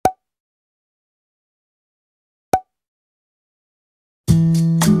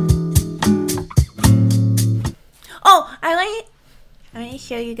Let me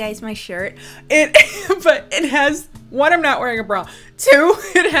show you guys my shirt. But it has, one, I'm not wearing a bra. Two,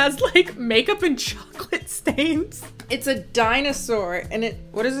 it has like makeup and chocolate stains. It's a dinosaur and it,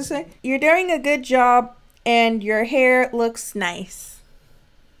 what does it say? You're doing a good job and your hair looks nice.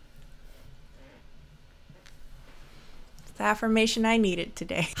 The affirmation I needed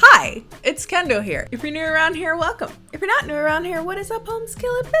today. Hi, it's Kendo here. If you're new around here, welcome. If you're not new around here, what is up, home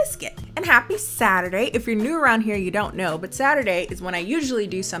skillet biscuit? And happy Saturday. If you're new around here, you don't know, but Saturday is when I usually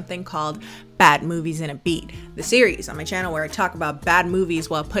do something called Bad Movies in a Beat, the series on my channel where I talk about bad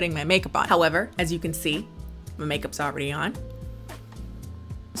movies while putting my makeup on. However, as you can see, my makeup's already on.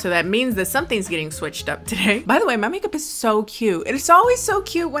 So that means that something's getting switched up today. By the way, my makeup is so cute. It's always so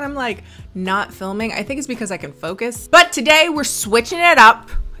cute when I'm like not filming. I think it's because I can focus. But today we're switching it up,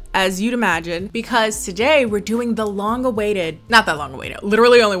 as you'd imagine, because today we're doing the long-awaited, not that long-awaited,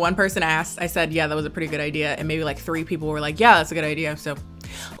 literally only one person asked. I said, yeah, that was a pretty good idea. And maybe like 3 people were like, yeah, that's a good idea. So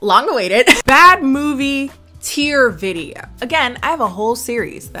long-awaited bad movie tier video. Again, I have a whole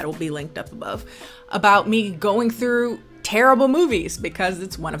series that will be linked up above about me going through terrible movies because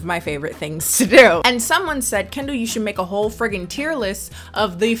it's one of my favorite things to do. And someone said, Kendall, you should make a whole friggin' tier list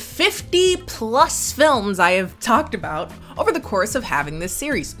of the 50+ films I have talked about over the course of having this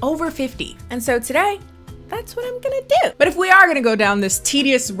series. Over 50. And so today, that's what I'm gonna do. But if we are gonna go down this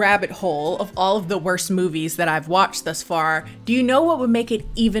tedious rabbit hole of all of the worst movies that I've watched thus far, do you know what would make it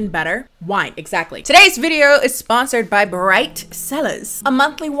even better? Wine, exactly. Today's video is sponsored by Bright Cellars, a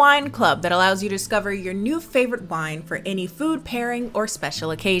monthly wine club that allows you to discover your new favorite wine for any food pairing or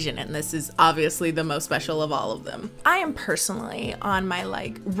special occasion. And this is obviously the most special of all of them. I am personally on my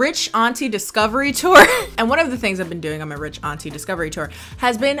like rich auntie discovery tour. And one of the things I've been doing on my rich auntie discovery tour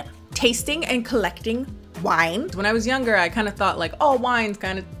has been tasting and collecting wine. When I was younger, I kind of thought like, oh, wines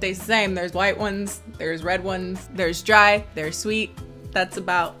kind of taste the same. There's white ones, there's red ones, there's dry, there's sweet. That's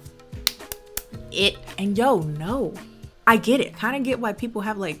about it. And yo, no, I get it. Kind of get why people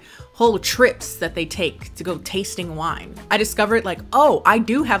have like whole trips that they take to go tasting wine. I discovered like, oh, I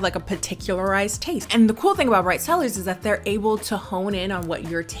do have like a particularized taste. And the cool thing about Bright Cellars is that they're able to hone in on what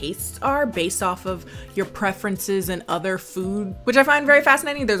your tastes are based off of your preferences and other food, which I find very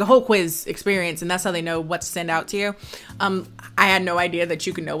fascinating. There's a whole quiz experience and that's how they know what to send out to you. I had no idea that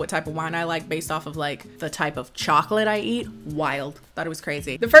you could know what type of wine I like based off of like the type of chocolate I eat. Wild. Thought it was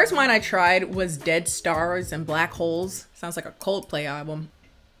crazy. The first wine I tried was Dead Stars and Black Holes. Sounds like a Coldplay album.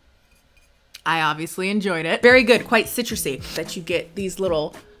 I obviously enjoyed it. Very good, quite citrusy. That you get these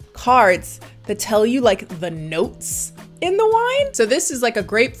little cards that tell you like the notes in the wine. So this is like a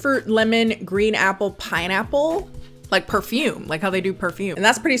grapefruit, lemon, green apple, pineapple, like perfume, like how they do perfume. And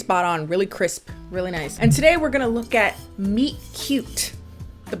that's pretty spot on, really crisp, really nice. And today we're gonna look at Meet Cute.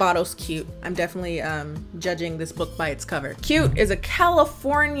 The bottle's cute. I'm definitely judging this book by its cover. Cute is a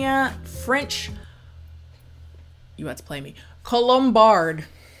California French, you have to play me, Colombard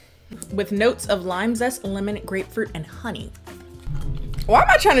with notes of lime zest, lemon, grapefruit, and honey. Why am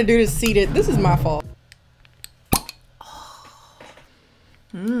I trying to do this seated? This is my fault.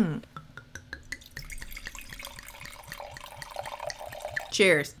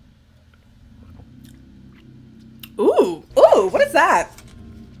 Cheers. Ooh, what is that?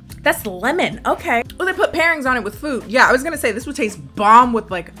 That's lemon, okay. Oh, they put pairings on it with food. Yeah, I was gonna say this would taste bomb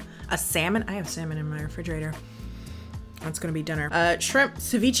with like a salmon. I have salmon in my refrigerator. That's gonna be dinner. Shrimp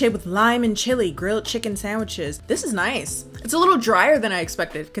ceviche with lime and chili, grilled chicken sandwiches. This is nice. It's a little drier than I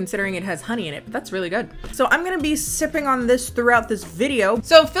expected considering it has honey in it, but that's really good. So I'm gonna be sipping on this throughout this video.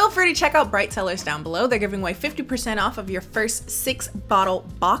 So feel free to check out Bright Cellars down below. They're giving away 50% off of your first 6-bottle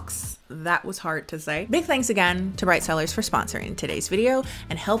box. That was hard to say. Big thanks again to Bright Cellars for sponsoring today's video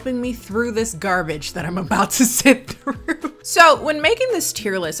and helping me through this garbage that I'm about to sit through. So when making this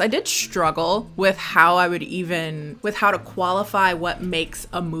tier list, I did struggle with how to qualify what makes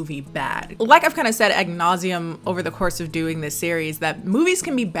a movie bad. Like I've kind of said ad nauseum over the course of doing this series, that movies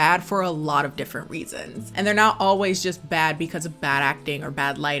can be bad for a lot of different reasons. And they're not always just bad because of bad acting or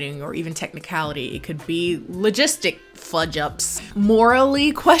bad lighting or even technicality. It could be logistic fudge ups,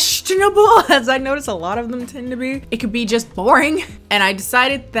 morally questionable, as I notice a lot of them tend to be. It could be just boring. And I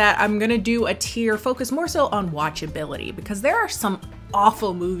decided that I'm gonna do a tier focused more so on watchability because there are some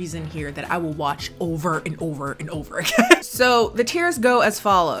awful movies in here that I will watch over and over and over again. So the tiers go as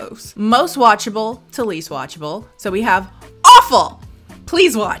follows: most watchable to least watchable. So we have awful,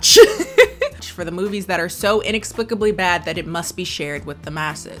 please watch. For the movies that are so inexplicably bad that it must be shared with the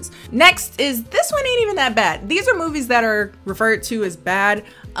masses. Next is, this one ain't even that bad. These are movies that are referred to as bad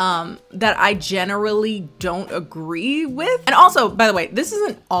that I generally don't agree with. And also, by the way, this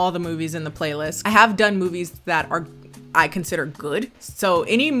isn't all the movies in the playlist. I have done movies that are I consider good. So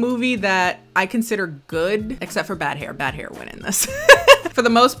any movie that I consider good, except for Bad Hair went in this. For the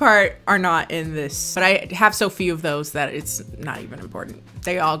most part are not in this, but I have so few of those that it's not even important.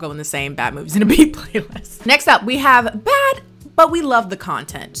 They all go in the same bad movies in a beat playlist. Next up, we have bad, but we love the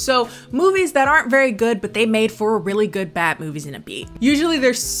content. So movies that aren't very good, but they made for really good bad movies in a beat. Usually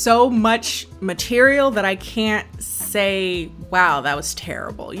there's so much material that I can't say, wow, that was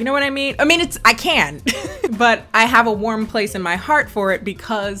terrible. You know what I mean? I mean, I can, but I have a warm place in my heart for it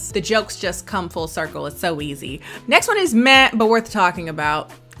because the jokes just come full circle. It's so easy. Next one is meh, but worth talking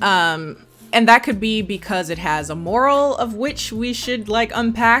about. And that could be because it has a moral of which we should like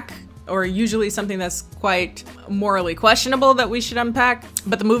unpack, or usually something that's quite morally questionable that we should unpack,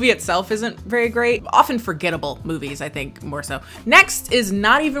 but the movie itself isn't very great. Often forgettable movies, I think, more so. Next is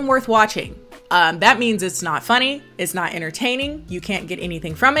not even worth watching. That means it's not funny, it's not entertaining, you can't get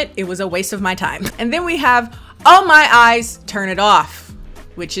anything from it, it was a waste of my time. And then we have Oh My Eyes, Turn It Off,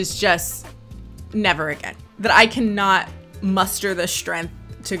 which is just never again. That I cannot muster the strength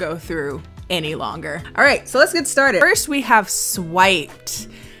to go through any longer. All right, so let's get started. First we have Swiped.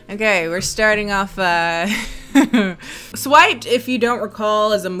 Okay, we're starting off, Swiped, if you don't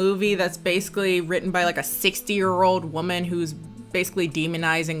recall, is a movie that's basically written by like a 60-year-old woman who's basically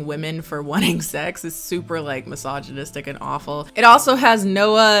demonizing women for wanting sex. Is super like misogynistic and awful. It also has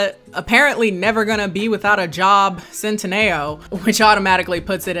Noah apparently never gonna be without a job Centineo, which automatically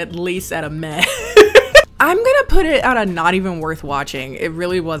puts it at least at a meh. I'm gonna put it at a not even worth watching. It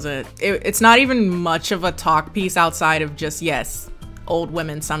really wasn't. It's not even much of a talk piece outside of just, yes, old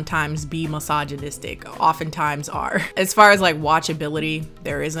women sometimes be misogynistic, oftentimes are. As far as like watchability,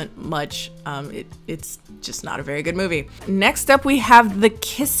 there isn't much. It's just not a very good movie. Next up, we have The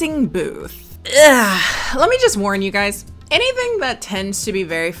Kissing Booth. Ugh. Let me just warn you guys, anything that tends to be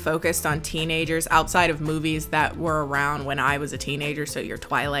very focused on teenagers outside of movies that were around when I was a teenager, so your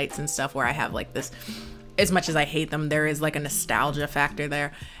Twilights and stuff where I have like this, as much as I hate them, there is like a nostalgia factor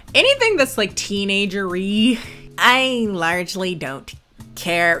there. Anything that's like teenagery, I largely don't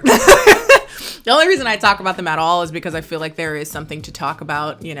care. The only reason I talk about them at all is because I feel like there is something to talk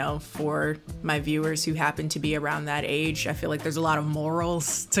about, you know, for my viewers who happen to be around that age. I feel like there's a lot of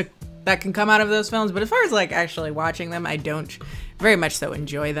morals that can come out of those films, but as far as like actually watching them, I don't very much so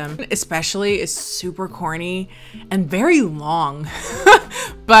enjoy them. Especially is super corny and very long.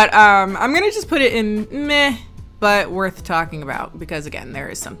 But I'm gonna just put it in meh, but worth talking about because again, there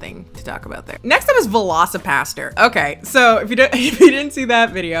is something to talk about there. Next up is Velocipaster. Okay, so if you didn't see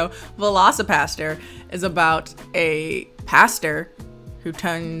that video, Velocipaster is about a pastor who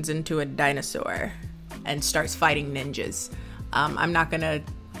turns into a dinosaur and starts fighting ninjas. I'm not gonna,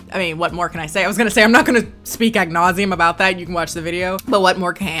 I mean, what more can I say? I was gonna say I'm not gonna speak ad nauseum about that. You can watch the video, but what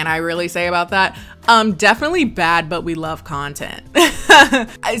more can I really say about that? Definitely bad, but we love content.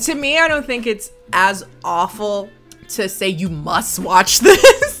 To me, I don't think it's as awful to say you must watch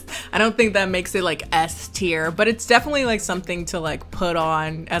this. I don't think that makes it like S tier, but it's definitely like something to like put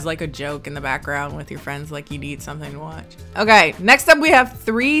on as like a joke in the background with your friends, like you need something to watch. Okay, next up we have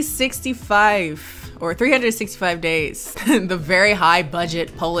 365 or 365 Days, the very high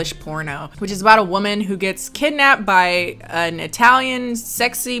budget Polish porno, which is about a woman who gets kidnapped by an Italian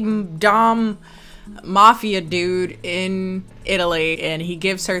sexy dom mafia dude in Italy, and he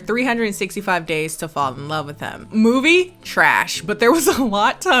gives her 365 days to fall in love with him. Movie trash, but there was a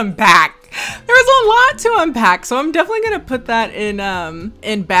lot to unpack. There was a lot to unpack, so I'm definitely gonna put that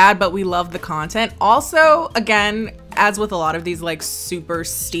in bad, but we love the content. Also, again, as with a lot of these like super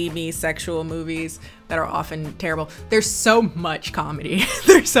steamy sexual movies that are often terrible, there's so much comedy.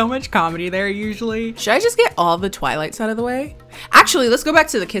 There's so much comedy there usually. Should I just get all the Twilights out of the way? Actually, let's go back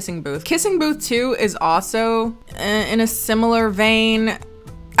to The Kissing Booth. Kissing Booth 2 is also in a similar vein.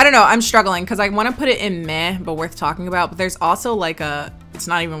 I don't know, I'm struggling because I want to put it in meh, but worth talking about, but there's also like a it's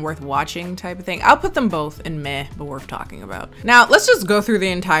not even worth watching type of thing. I'll put them both in meh, but worth talking about. Now, let's just go through the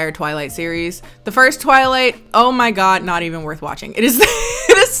entire Twilight series. The first Twilight, oh my god, not even worth watching. It is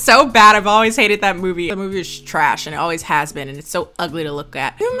it is so bad. I've always hated that movie. The movie is trash, and it always has been, and it's so ugly to look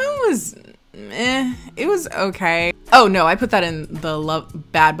at. New Moon was it was okay. Oh no, I put that in the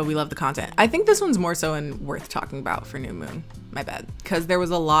bad, but we love the content. I think this one's more so in worth talking about for New Moon. My bad. Because there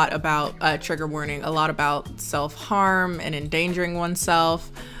was a lot about, trigger warning, a lot about self-harm and endangering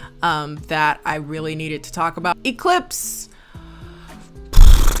oneself that I really needed to talk about. Eclipse.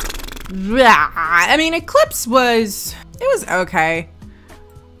 I mean, Eclipse was okay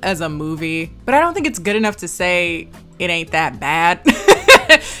as a movie, but I don't think it's good enough to say it ain't that bad.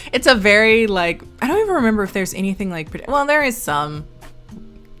 It's a very like, I don't even remember if there's anything like, well, there is something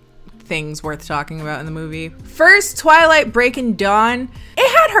things worth talking about in the movie. First, Twilight Breaking Dawn.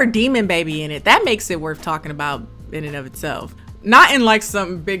 It had her demon baby in it. That makes it worth talking about in and of itself. Not in like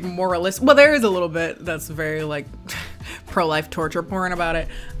some big moralist, well, there is a little bit that's very like pro-life torture porn about it.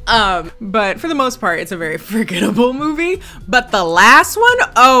 But for the most part, it's a very forgettable movie. But the last one,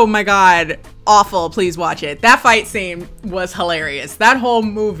 oh my God, awful. Please watch it. That fight scene was hilarious. That whole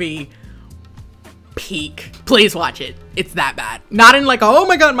movie, peak. Please watch it. It's that bad. Not in like, oh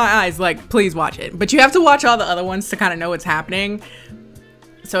my God, my eyes. Like, please watch it. But you have to watch all the other ones to kind of know what's happening.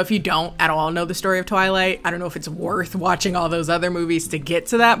 So if you don't at all know the story of Twilight, I don't know if it's worth watching all those other movies to get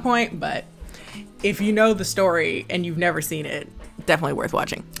to that point, but if you know the story and you've never seen it, definitely worth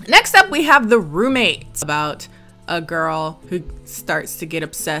watching. Next up, we have The Roommate, about a girl who starts to get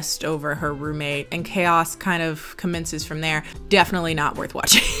obsessed over her roommate and chaos kind of commences from there. Definitely not worth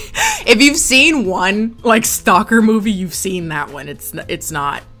watching. If you've seen one like stalker movie, you've seen that one. It's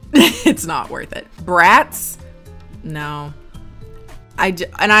not it's not worth it. Bratz, no. And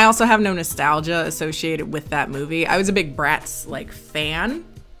I also have no nostalgia associated with that movie. I was a big Bratz like fan,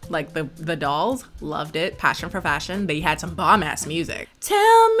 like the dolls, loved it. Passion for Fashion. They had some bomb ass music.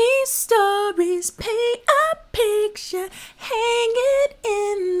 Tell me stories, paint a picture, hang it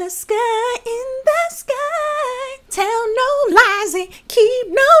in the sky, Tell no lies and keep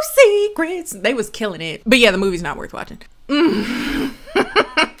no secrets. They was killing it. But yeah, the movie's not worth watching.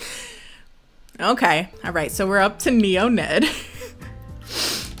 Okay, all right. So we're up to Neo Ned.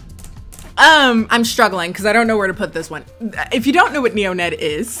 I'm struggling because I don't know where to put this one. If you don't know what Neo Ned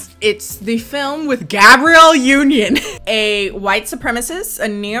is, it's the film with Gabrielle Union, a white supremacist, a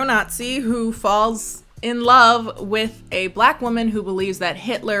neo-Nazi who falls in love with a black woman who believes that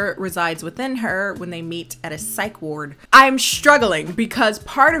Hitler resides within her when they meet at a psych ward. I'm struggling because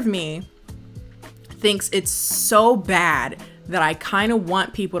part of me thinks it's so bad that I kind of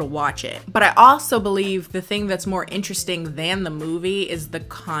want people to watch it. But I also believe the thing that's more interesting than the movie is the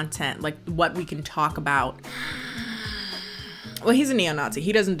content, like what we can talk about. Well, he's a neo-Nazi.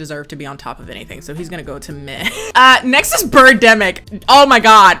 He doesn't deserve to be on top of anything, so he's gonna go to meh. Next is Birdemic. Oh my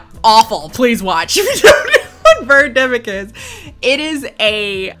God, awful. Please watch. If you don't know what Birdemic is, it is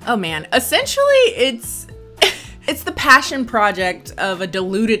a, oh man, essentially it's the passion project of a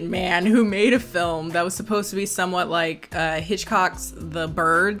deluded man who made a film that was supposed to be somewhat like Hitchcock's The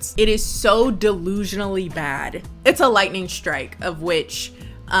Birds. It is so delusionally bad. It's a lightning strike of which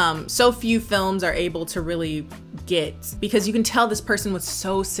so few films are able to really get, because you can tell this person was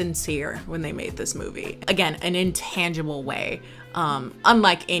so sincere when they made this movie. Again, an intangible way.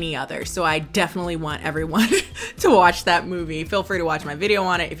 Unlike any other. So I definitely want everyone to watch that movie. Feel free to watch my video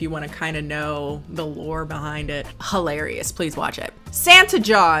on it if you want to kind of know the lore behind it. Hilarious. Please watch it. Santa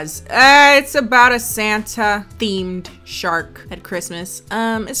Jaws. It's about a Santa themed shark at Christmas.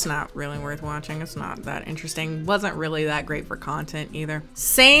 It's not really worth watching. It's not that interesting. Wasn't really that great for content either.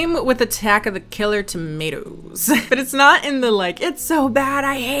 Same with Attack of the Killer Tomatoes. But it's not in the like, it's so bad,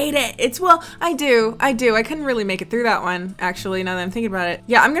 I hate it. It's, well, I do. I couldn't really make it through that one, actually, now that I'm thinking about it.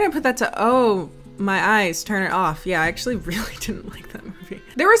 Yeah, I'm gonna put that to, oh, my eyes, turn it off. Yeah, I actually really didn't like that movie.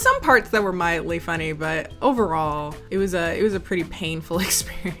 There were some parts that were mildly funny, but overall, it was a pretty painful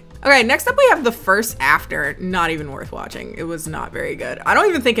experience. Okay, next up we have The First After. Not even worth watching. It was not very good. I don't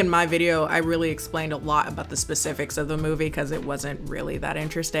even think in my video I really explained a lot about the specifics of the movie because it wasn't really that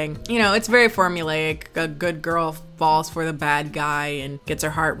interesting. You know, it's very formulaic. A good girl falls for the bad guy and gets her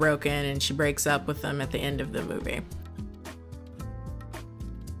heart broken and she breaks up with him at the end of the movie.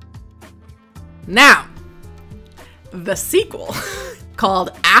 Now, the sequel called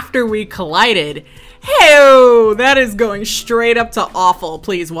After We Collided. Hey, that is going straight up to awful.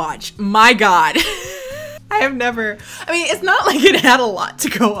 Please watch. My God. I have never, I mean, it's not like it had a lot to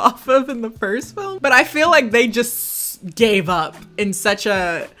go off of in the first film, but I feel like they just gave up in such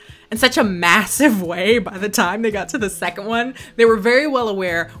a massive way by the time they got to the second one. They were very well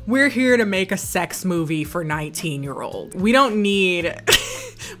aware, we're here to make a sex movie for 19-year-olds. We don't need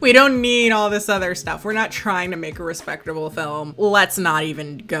all this other stuff. We're not trying to make a respectable film. Let's not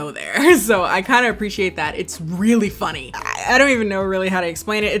even go there. So I kind of appreciate that. It's really funny. I don't even know really how to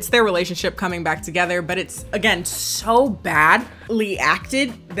explain it. It's their relationship coming back together, but it's, again, so badly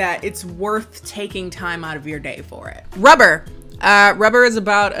acted that it's worth taking time out of your day for it. Rubber. Rubber is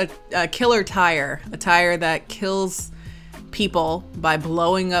about a killer tire, a tire that kills people by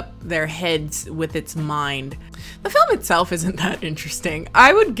blowing up their heads with its mind. The film itself isn't that interesting.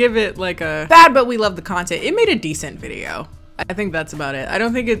 I would give it like a bad, but we love the content. It made a decent video. I think that's about it. I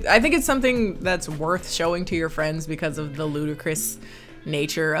think it's something that's worth showing to your friends because of the ludicrous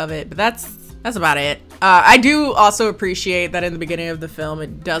nature of it, but That's about it. I do also appreciate that in the beginning of the film,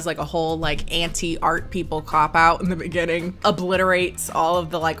 it does like a whole like anti-art people cop out in the beginning, obliterates all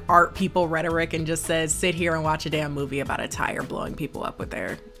of the like art people rhetoric and just says, sit here and watch a damn movie about a tire blowing people up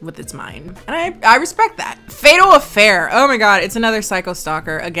with its mind. And I respect that. Fatal Affair. Oh my God. It's another psycho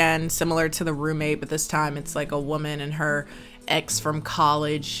stalker. Again, similar to The Roommate, but this time it's like a woman and her ex from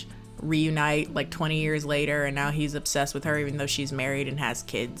college reunite like 20 years later, and now he's obsessed with her even though she's married and has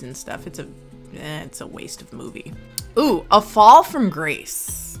kids and stuff. It's a waste of movie. Ooh, A Fall from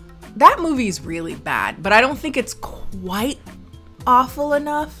Grace. That movie's really bad, but I don't think it's quite awful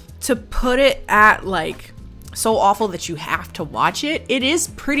enough to put it at like so awful that you have to watch it. It is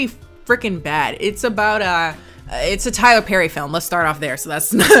pretty freaking bad. It's about it's a Tyler Perry film. Let's start off there. So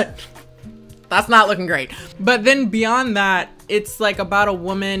that's not looking great. But then beyond that, it's like about a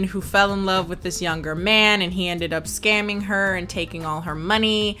woman who fell in love with this younger man, and he ended up scamming her and taking all her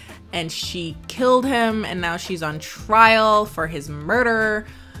money, and she killed him, and now she's on trial for his murder,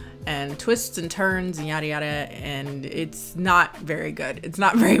 and twists and turns and yada yada, and it's not very good. It's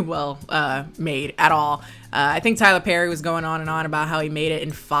not very well made at all. I think Tyler Perry was going on and on about how he made it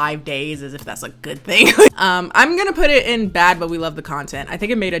in 5 days, as if that's a good thing. I'm gonna put it in bad, but we love the content. I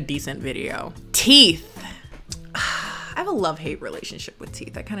think it made a decent video. Teeth. I have a love-hate relationship with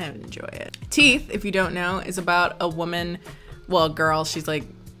Teeth. I kind of enjoy it. Teeth, if you don't know, is about a woman, well, a girl, she's like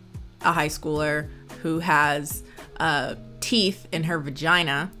a high schooler who has teeth in her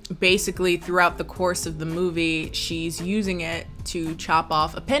vagina. Basically, throughout the course of the movie, she's using it to chop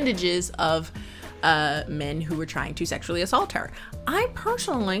off appendages of men who were trying to sexually assault her. I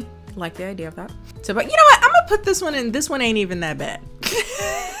personally like the idea of that. So, but you know what? I'm gonna put this one in. This one ain't even that bad.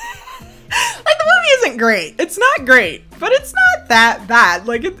 Like, the movie isn't great. It's not great, but it's not that bad.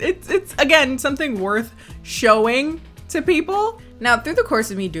 Like, it's again, something worth showing to people. Now, through the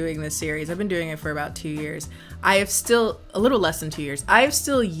course of me doing this series, I've been doing it for about 2 years. I have still, a little less than 2 years, I have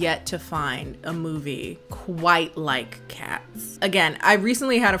still yet to find a movie quite like Cats. Again, I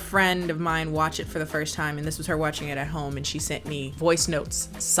recently had a friend of mine watch it for the first time, and this was her watching it at home, and she sent me voice notes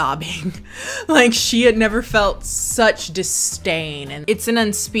sobbing. Like, she had never felt such disdain, and it's an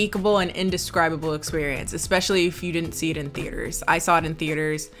unspeakable and indescribable experience, especially if you didn't see it in theaters. I saw it in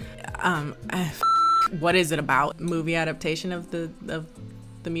theaters. What is it about? Movie adaptation of the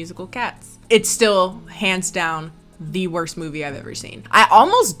musical Cats. It's still hands down the worst movie I've ever seen. I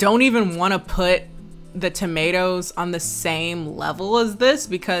almost don't even want to put the Tomatoes on the same level as this,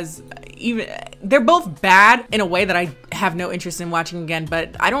 because even they're both bad in a way that I have no interest in watching again,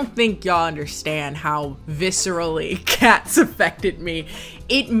 but I don't think y'all understand how viscerally Cats affected me.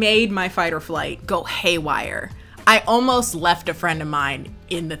 It made my fight or flight go haywire. I almost left a friend of mine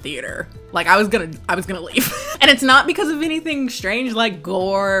in the theater. Like, I was gonna leave. And it's not because of anything strange like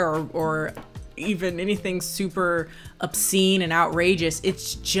gore or even anything super obscene and outrageous.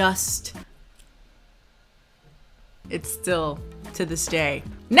 It's just, it's still to this day.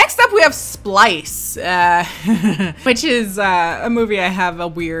 Next up, we have Splice, which is a movie I have a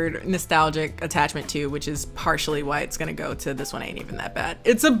weird nostalgic attachment to, which is partially why it's gonna go to This One Ain't Even That Bad.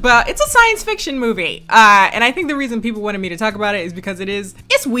 It's a science fiction movie, and I think the reason people wanted me to talk about it is because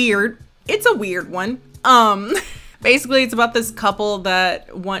it's weird. It's a weird one. Basically, it's about this couple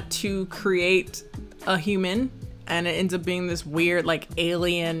that want to create a human, and it ends up being this weird, like,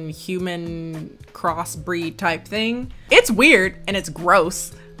 alien human crossbreed type thing. It's weird and it's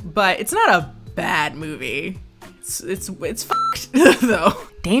gross, but it's not a bad movie. It's fucked though.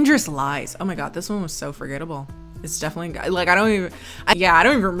 Dangerous Lies. Oh my god, this one was so forgettable. It's definitely, like, I don't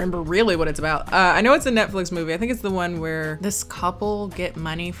even remember really what it's about. I know it's a Netflix movie. I think it's the one where this couple get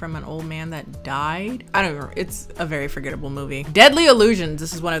money from an old man that died. I don't remember. It's a very forgettable movie. Deadly Illusions.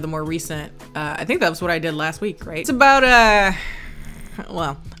 This is one of the more recent. I think that was what I did last week, right? It's about,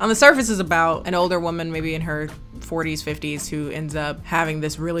 well, on the surface is about an older woman, maybe in her 40s, 50s, who ends up having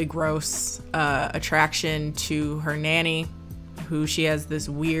this really gross attraction to her nanny, who she has this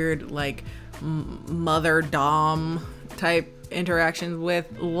weird, like, mother dom type interactions with.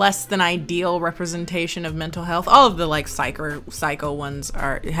 Less than ideal representation of mental health. All of the like psycho ones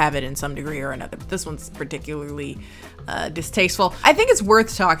have it in some degree or another, but this one's particularly distasteful. I think it's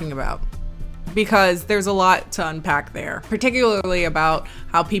worth talking about because there's a lot to unpack there, particularly about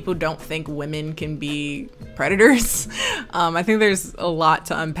how people don't think women can be predators. I think there's a lot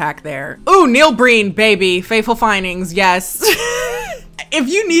to unpack there. Ooh, Neil Breen, baby, Fateful Findings, yes. If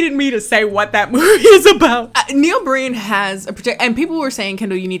you needed me to say what that movie is about, Neil Breen has a and people were saying,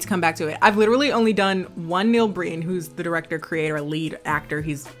 Kendall, you need to come back to it. I've literally only done one Neil Breen, who's the director, creator, lead actor.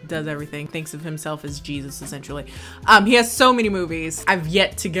 He does everything, thinks of himself as Jesus, essentially. He has so many movies. I've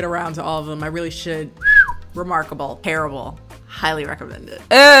yet to get around to all of them. I really should. Remarkable, terrible. Highly recommend it.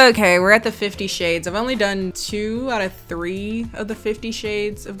 Okay, we're at the 50 Shades. I've only done 2 out of 3 of the 50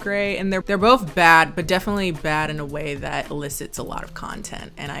 Shades of Grey, and they're both bad, but definitely bad in a way that elicits a lot of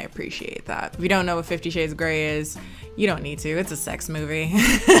content, and I appreciate that. If you don't know what 50 Shades of Grey is, you don't need to. It's a sex movie.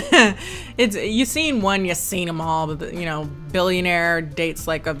 You've seen one, you've seen them all, but you know, billionaire dates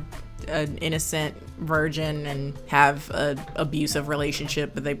like an innocent virgin and have a abusive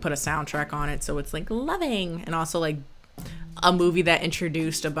relationship, but they put a soundtrack on it, so it's like loving, and also like a movie that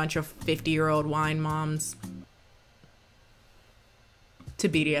introduced a bunch of 50-year-old wine moms to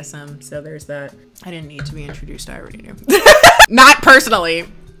BDSM. So there's that. I didn't need to be introduced. I already knew. Not personally.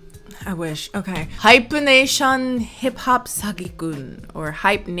 I wish. Okay. Hype Nation Hip Hop Sagikun, or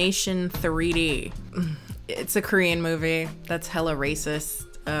Hype Nation 3D. It's a Korean movie that's hella racist.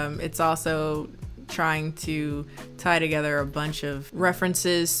 It's also trying to tie together a bunch of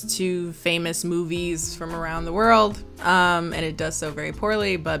references to famous movies from around the world, and it does so very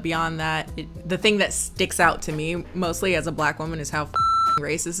poorly. But beyond that, the thing that sticks out to me mostly as a black woman is how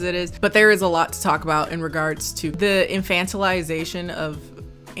racist it is. But there is a lot to talk about in regards to the infantilization of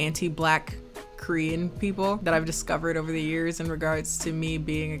anti-black Korean people that I've discovered over the years in regards to me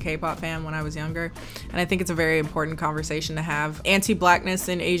being a K-pop fan when I was younger. And I think it's a very important conversation to have. Anti-blackness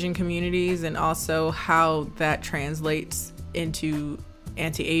in Asian communities, and also how that translates into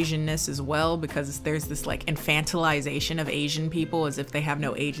anti-Asianness as well, because there's this like infantilization of Asian people as if they have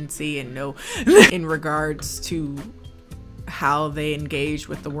no agency and no in regards to how they engage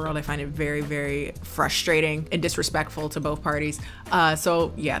with the world. I find it very, very frustrating and disrespectful to both parties.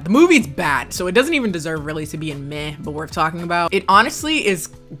 So yeah, the movie's bad, so it doesn't even deserve really to be in meh, but worth talking about. It honestly is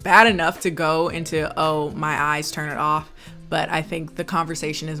bad enough to go into, oh, my eyes, turn it off. But I think the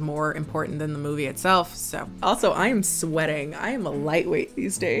conversation is more important than the movie itself. So also, I am sweating. I am a lightweight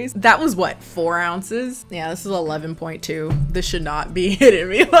these days. That was what, 4 ounces? Yeah, this is 11.2. This should not be hitting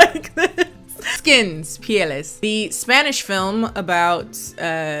me like this. Skins, Pieles, the Spanish film about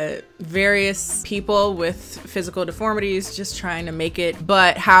various people with physical deformities just trying to make it,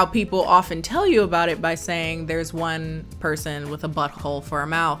 but how people often tell you about it by saying there's one person with a butthole for a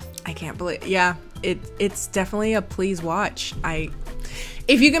mouth. I can't believe, yeah, it's definitely a please watch.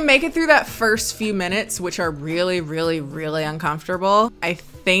 If you can make it through that first few minutes, which are really, really, really uncomfortable, I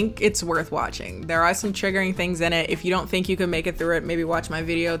think it's worth watching. There are some triggering things in it. If you don't think you can make it through it, maybe watch my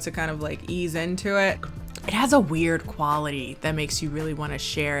video to kind of like ease into it. It has a weird quality that makes you really want to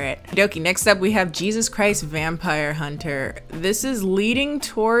share it. Okie, next up we have Jesus Christ Vampire Hunter. This is leading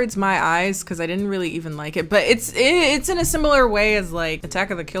towards my eyes because I didn't really even like it, but it's in a similar way as like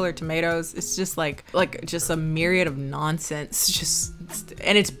Attack of the Killer Tomatoes. It's just like just a myriad of nonsense,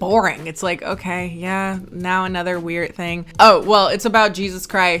 and it's boring. It's like, okay, yeah, now another weird thing. Oh, well, it's about Jesus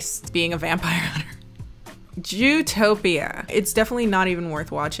Christ being a vampire hunter. Zootopia. It's definitely not even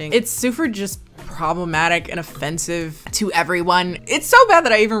worth watching. It's super just problematic and offensive to everyone. It's so bad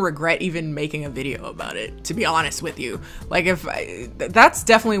that I even regret even making a video about it, to be honest with you. Like, that's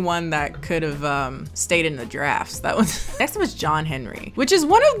definitely one that could have stayed in the drafts. That was next was John Henry, which is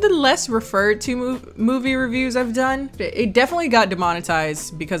one of the less referred to movie reviews I've done. It definitely got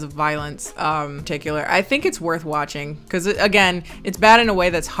demonetized because of violence, in particular. I think it's worth watching because, again, it's bad in a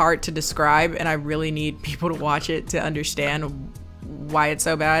way that's hard to describe, and I really need people to watch it to understand why it's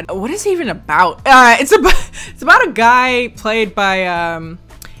so bad. What is it even about? It's about a guy played by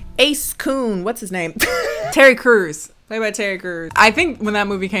Ace Coon. What's his name? Terry Crews. Played by Terry Crews. I think when that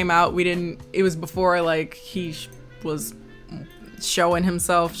movie came out, it was before like he was showing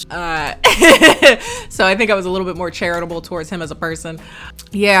himself. So I think I was a little bit more charitable towards him as a person.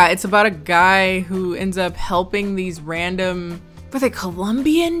 Yeah, it's about a guy who ends up helping these random, were they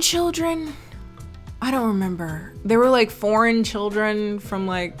Colombian children? I don't remember. They were like foreign children from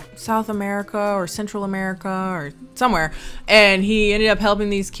like South America or Central America or somewhere. And he ended up helping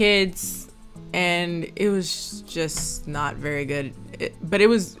these kids, and it was just not very good.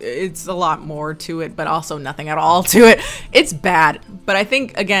 It's a lot more to it, but also nothing at all to it. It's bad. But I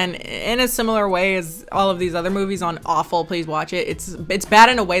think, again, in a similar way as all of these other movies on Awful, please watch it. It's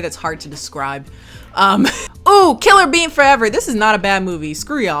bad in a way that's hard to describe. Ooh, Killer Bean Forever. This is not a bad movie.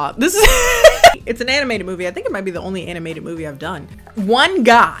 Screw y'all. This is it's an animated movie. I think it might be the only animated movie I've done. One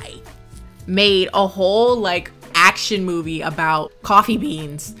guy made a whole like action movie about coffee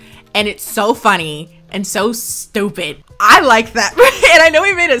beans, and it's so funny and so stupid. I like that. And I know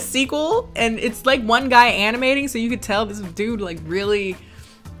he made a sequel, and it's like one guy animating, so you could tell this dude like really,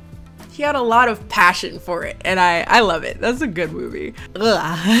 he had a lot of passion for it, and I love it. That's a good movie.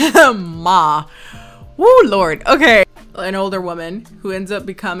 Ugh. Ma. Woo, Lord. Okay. An older woman who ends up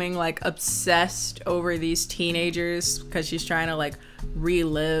becoming like obsessed over these teenagers because she's trying to like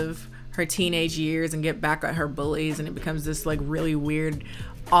relive her teenage years and get back at her bullies, and it becomes this like really weird,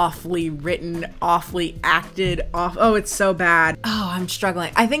 awfully written, awfully acted off. Oh, it's so bad. Oh, I'm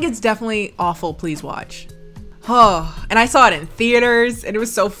struggling. I think it's definitely awful. Please watch. Oh, and I saw it in theaters, and it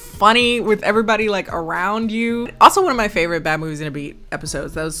was so funny with everybody like around you. Also, one of my favorite Bad Movies in a Beat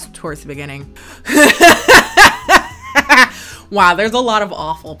episodes. That was towards the beginning. Wow, there's a lot of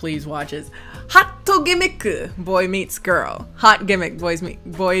awful please watches. Hot to gimmick, boy meets girl. Hot gimmick,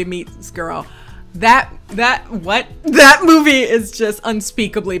 boy meets girl. That movie is just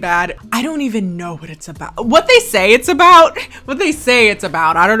unspeakably bad. I don't even know what it's about. What they say it's about.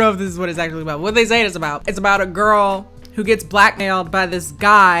 I don't know if this is what it's actually about. What they say it's about. It's about a girl who gets blackmailed by this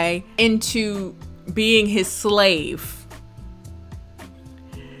guy into being his slave.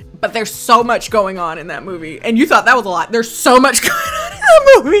 But there's so much going on in that movie. And you thought that was a lot. There's so much going on in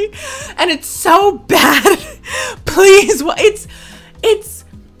that movie. And it's so bad. Please, it's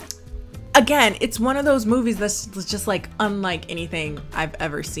again, it's one of those movies that's just like unlike anything I've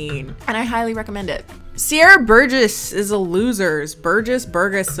ever seen. And I highly recommend it. Sierra Burgess is a loser. Burgess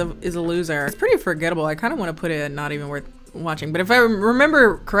is a loser. It's pretty forgettable. I kind of want to put it not even worth watching. But if I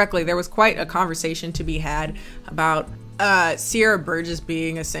remember correctly, there was quite a conversation to be had about Sierra Burgess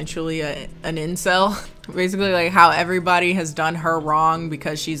being essentially an incel. Basically like how everybody has done her wrong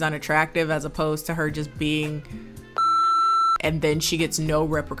because she's unattractive, as opposed to her just being, and then she gets no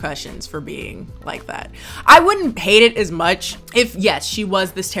repercussions for being like that. I wouldn't hate it as much if, yes, she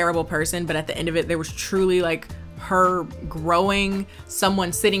was this terrible person, but at the end of it, there was truly like her growing,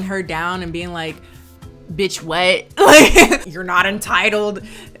 someone sitting her down and being like, bitch, what? Like, you're not entitled.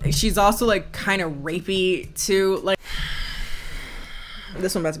 She's also like kind of rapey too. Like,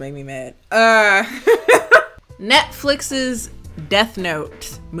 this one about to make me mad. Netflix's Death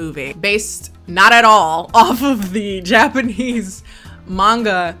Note movie, based not at all off of the Japanese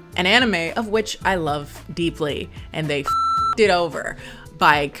manga and anime, of which I love deeply, and they f***ed it over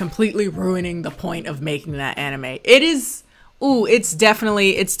by completely ruining the point of making that anime. It is, ooh, it's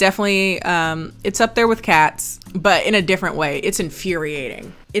definitely it's up there with Cats, but in a different way. It's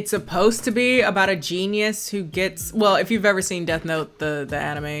infuriating. It's supposed to be about a genius who gets, well, if you've ever seen Death Note, the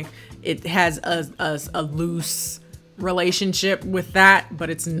anime, it has a loose relationship with that, but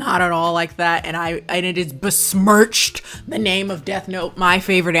it's not at all like that, and it is besmirched the name of Death Note, my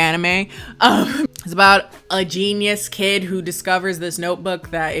favorite anime. It's about a genius kid who discovers this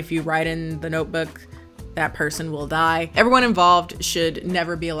notebook that if you write in the notebook, that person will die. Everyone involved should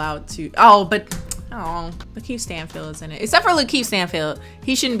never be allowed to, Lakeith Stanfield is in it. Except for Lakeith Stanfield,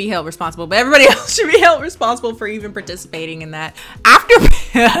 he shouldn't be held responsible, but everybody else should be held responsible for even participating in that.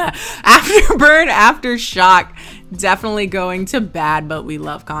 Afterburn, Aftershock, definitely going to bad, but we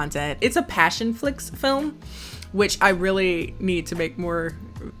love content. It's a passion flicks film, which I really need to make more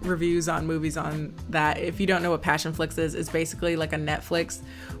reviews on movies on that. If you don't know what passion flicks is, it's basically like a Netflix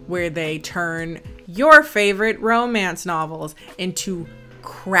where they turn your favorite romance novels into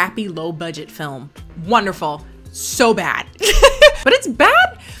crappy low budget film. Wonderful. So bad. But it's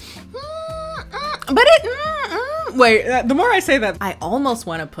bad. But wait, the more I say that, I almost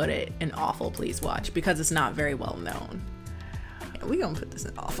want to put it in awful please watch because it's not very well known. Yeah, we gonna put this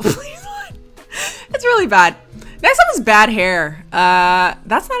in awful please watch. It's really bad. Next up is Bad Hair.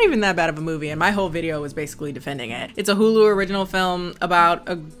 That's not even that bad of a movie, and my whole video was basically defending it. It's a Hulu original film about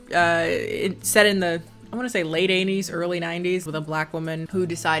it's set in the, I want to say late 80s, early 90s, with a black woman who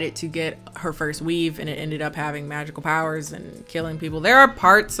decided to get her first weave, and it ended up having magical powers and killing people. There are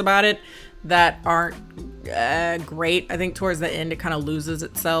parts about it that aren't great. I think towards the end it kind of loses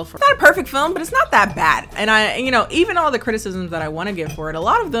itself. It's not a perfect film, but it's not that bad. And even all the criticisms that I want to give for it, a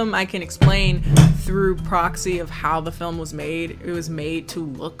lot of them I can explain through proxy of how the film was made. It was made to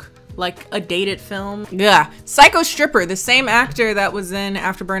look like a dated film. Yeah. Psycho Stripper, the same actor that was in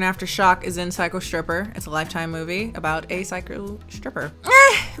Afterburn Aftershock is in Psycho Stripper. It's a Lifetime movie about a psycho stripper.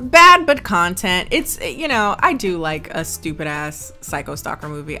 Bad but content. It's, I do like a stupid ass psycho stalker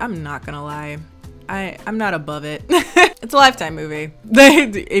movie. I'm not gonna lie. I'm not above it. It's a Lifetime movie.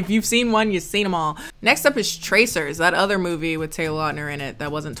 If you've seen one, you've seen them all. Next up is Tracers, that other movie with Taylor Lautner in it that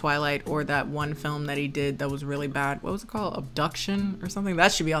wasn't Twilight, or that one film that he did that was really bad. What was it called? Abduction or something?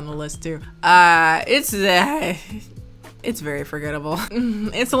 That should be on the list too. It's It's very forgettable.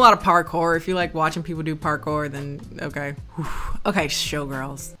 It's a lot of parkour. If you like watching people do parkour, then okay. Whew. Okay,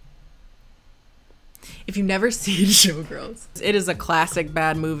 Showgirls. If you've never seen Showgirls, it is a classic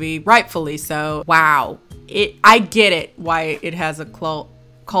bad movie, rightfully so. Wow. I get it why it has a cult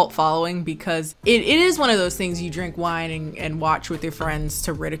following, because it is one of those things you drink wine and watch with your friends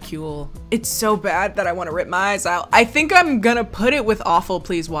to ridicule. It's so bad that I want to rip my eyes out. I think I'm gonna put it with awful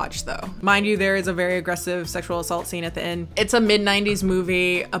please watch though. Mind you, there is a very aggressive sexual assault scene at the end. It's a mid-90s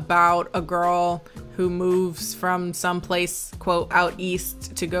movie about a girl who moves from someplace, quote, out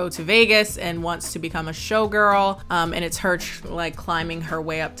east to go to Vegas and wants to become a showgirl. And it's her like climbing her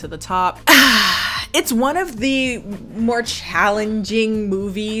way up to the top. It's one of the more challenging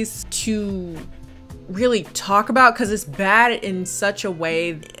movies to really talk about because it's bad in such a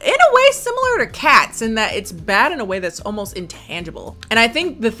way, similar to Cats, in that it's bad in a way that's almost intangible. And I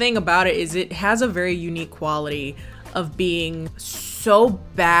think the thing about it is it has a very unique quality of being so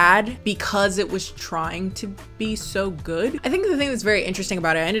bad because it was trying to be so good. I think the thing that's very interesting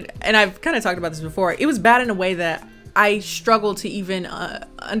about it, and I've kind of talked about this before, it was bad in a way that I struggle to even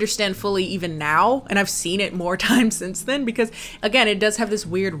understand fully even now, and I've seen it more times since then because, again, it does have this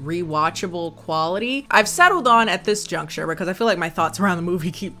weird rewatchable quality. I've settled on at this juncture because I feel like my thoughts around the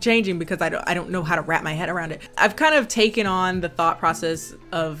movie keep changing because I don't know how to wrap my head around it. I've kind of taken on the thought process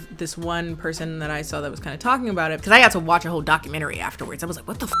of this one person that I saw that was kind of talking about it because I got to watch a whole documentary afterwards. I was like,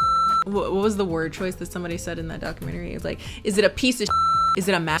 what the f? What was the word choice that somebody said in that documentary? It's like, is it a piece of shit? Is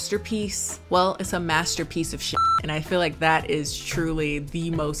it a masterpiece? Well, it's a masterpiece of shit. And I feel like that is truly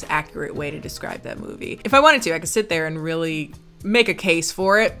the most accurate way to describe that movie. If I wanted to, I could sit there and really make a case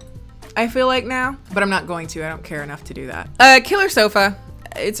for it, I feel like now, but I'm not going to. I don't care enough to do that. Killer Sofa.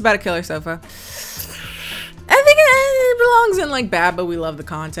 It's about a killer sofa. I think it belongs in like bad, but we love the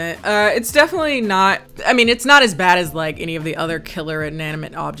content. It's definitely not, I mean, it's not as bad as like any of the other killer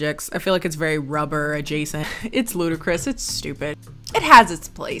inanimate objects. I feel like it's very rubber adjacent. It's ludicrous. It's stupid. It has its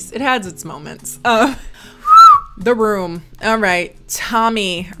place. It has its moments. The Room. All right.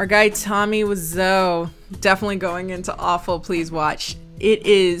 Tommy, our guy Tommy Wiseau, definitely going into awful please watch. It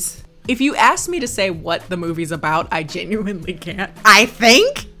is, if you ask me to say what the movie's about, I genuinely can't. I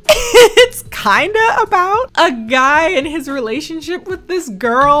think it's kind of about a guy and his relationship with this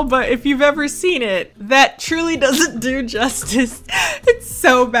girl, but if you've ever seen it, that truly doesn't do justice. It's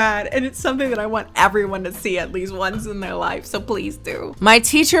so bad, and it's something that I want everyone to see at least once in their life, so please do. My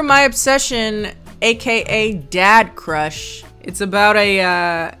Teacher, My Obsession, aka Dad Crush. It's about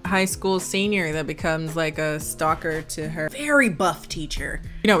a high school senior that becomes like a stalker to her very buff teacher.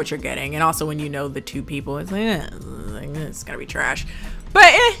 You know what you're getting, and also when you know the two people, it's like, it's gonna be trash. But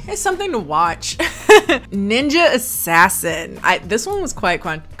it's something to watch. Ninja Assassin. This one was quite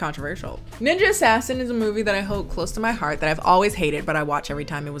controversial. Ninja Assassin is a movie that I hold close to my heart that I've always hated, but I watch every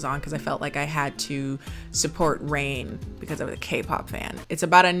time it was on because I felt like I had to support Rain because I was a K-pop fan. It's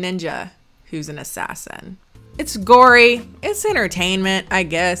about a ninja who's an assassin. It's gory, it's entertainment, I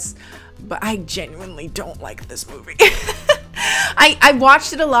guess, but I genuinely don't like this movie. I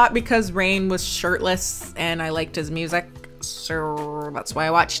watched it a lot because Rain was shirtless and I liked his music. So that's why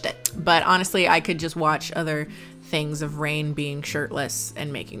I watched it. But honestly, I could just watch other things of Rain being shirtless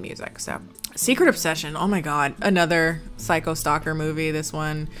and making music. So Secret Obsession, oh my god, another psycho stalker movie. This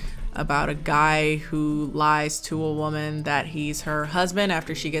one about a guy who lies to a woman that he's her husband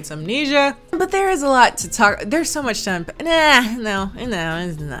after she gets amnesia. But there is a lot to talk, there's so much time. No,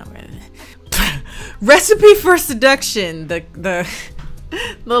 it's not really. Recipe for Seduction, the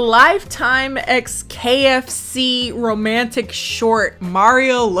Lifetime x KFC romantic short.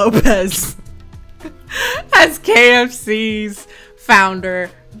 Mario Lopez as KFC's founder,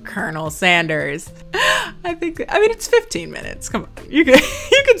 Colonel Sanders. I mean, it's 15 minutes. Come on, you can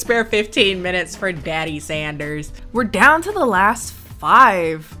spare 15 minutes for Daddy Sanders. We're down to the last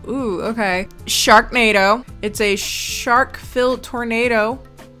 5. Ooh, okay. Sharknado. It's a shark-filled tornado.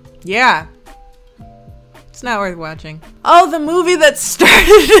 Yeah. It's not worth watching. Oh, the movie that started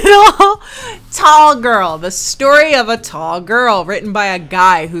it all. Tall Girl. The story of a tall girl written by a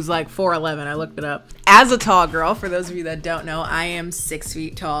guy who's like 4'11". I looked it up. As a tall girl, for those of you that don't know, I am 6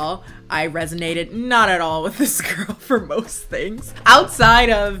 feet tall. I resonated not at all with this girl for most things.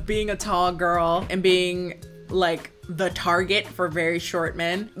 Outside of being a tall girl and being like the target for very short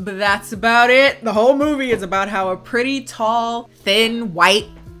men. But that's about it. The whole movie is about how a pretty tall, thin, white,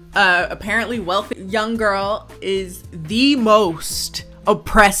 apparently wealthy young girl is the most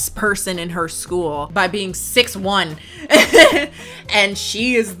oppressed person in her school by being 6'1". And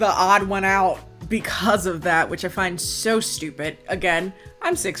she is the odd one out because of that, which I find so stupid. Again,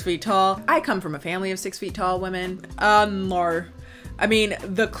 I'm 6 feet tall. I come from a family of 6 feet tall women. I mean,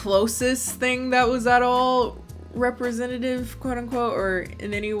 the closest thing that was at all representative, quote unquote, or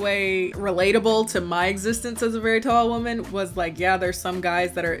in any way relatable to my existence as a very tall woman was like, yeah, there's some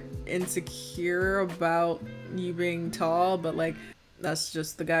guys that are insecure about you being tall, but like, that's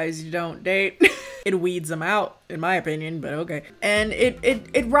just the guys you don't date. It weeds them out, in my opinion, but okay. And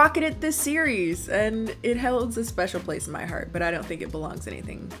it rocketed this series, and it holds a special place in my heart, but I don't think it belongs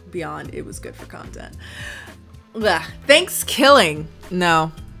anything beyond it was good for content. Ugh. Thanks killing.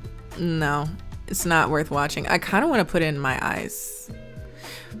 No. It's not worth watching. I kind of want to put it in my eyes.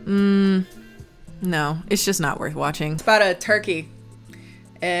 No, it's just not worth watching. It's about a turkey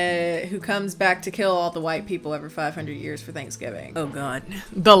who comes back to kill all the white people every 500 years for Thanksgiving. Oh God.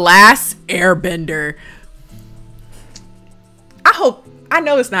 The Last Airbender. I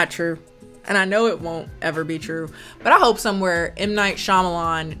know it's not true, and I know it won't ever be true, but I hope somewhere M. Night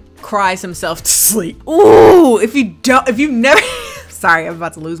Shyamalan cries himself to sleep. Ooh, if you've never... Sorry, I'm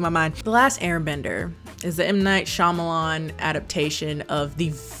about to lose my mind. The Last Airbender is the M. Night Shyamalan adaptation of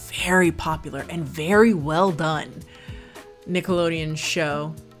the very popular and very well done Nickelodeon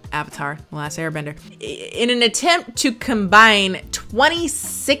show Avatar: The Last Airbender. In an attempt to combine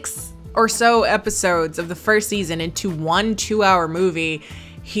 26 or so episodes of the first season into one 2-hour movie,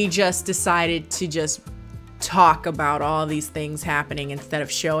 he just decided to just talk about all these things happening instead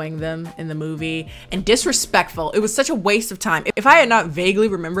of showing them in the movie, and disrespectful. It was such a waste of time. If I had not vaguely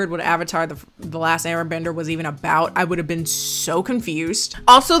remembered what Avatar the Last Airbender was even about, I would have been so confused.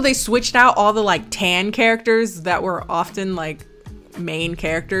 Also, they switched out all the like tan characters that were often like main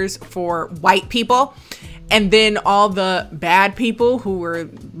characters for white people, and then all the bad people who were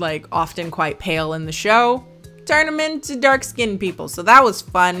like often quite pale in the show, turn them into dark-skinned people. So that was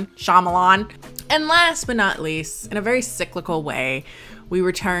fun, Shyamalan. And last but not least, in a very cyclical way, we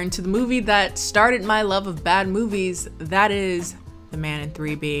return to the movie that started my love of bad movies. That is The Man in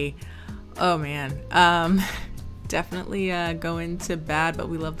 3B. Oh man, definitely go into bad, but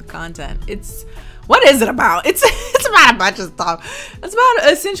we love the content. What is it about? It's about a bunch of stuff. It's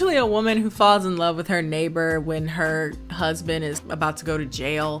about essentially a woman who falls in love with her neighbor when her husband is about to go to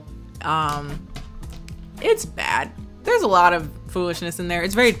jail. It's bad. There's a lot of foolishness in there.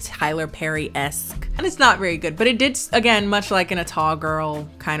 It's very Tyler Perry-esque, and it's not very good, but it did, again, much like in a Tall Girl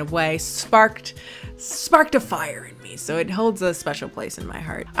kind of way, sparked a fire in me, so it holds a special place in my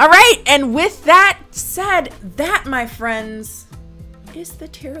heart. All right, and with that said, that, my friends, is the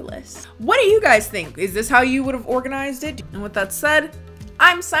tier list. What do you guys think? Is this how you would have organized it? And with that said,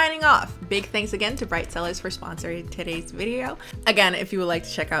 I'm signing off. Big thanks again to Bright Sellers for sponsoring today's video. Again, if you would like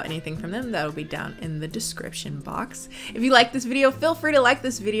to check out anything from them, that'll be down in the description box. If you like this video, feel free to like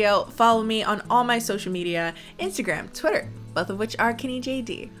this video. Follow me on all my social media, Instagram, Twitter, both of which are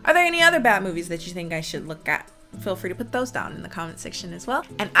KennieJD. Are there any other bad movies that you think I should look at? Feel free to put those down in the comment section as well.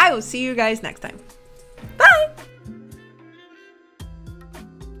 And I will see you guys next time.